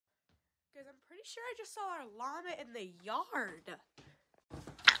because I'm pretty sure I just saw our llama in the yard.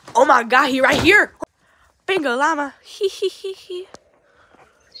 Oh my God, he right here. Bingo llama. Hee hee hee hee.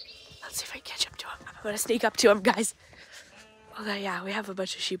 Let's see if I can catch up to him. I'm gonna sneak up to him, guys. Okay, yeah, we have a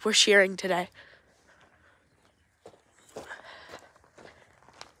bunch of sheep. We're shearing today.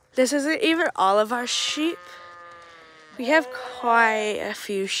 This isn't even all of our sheep. We have quite a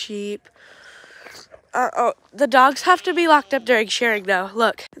few sheep. The dogs have to be locked up during shearing, though.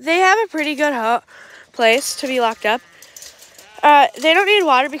 Look, they have a pretty good place to be locked up. They don't need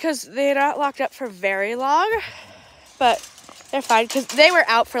water because they're not locked up for very long, but they're fine because they were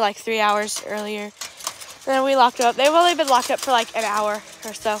out for like 3 hours earlier. Then we locked them up. They've only been locked up for like an hour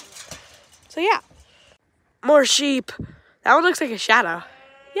or so. So yeah. More sheep. That one looks like a shadow.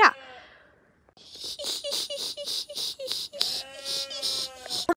 Yeah.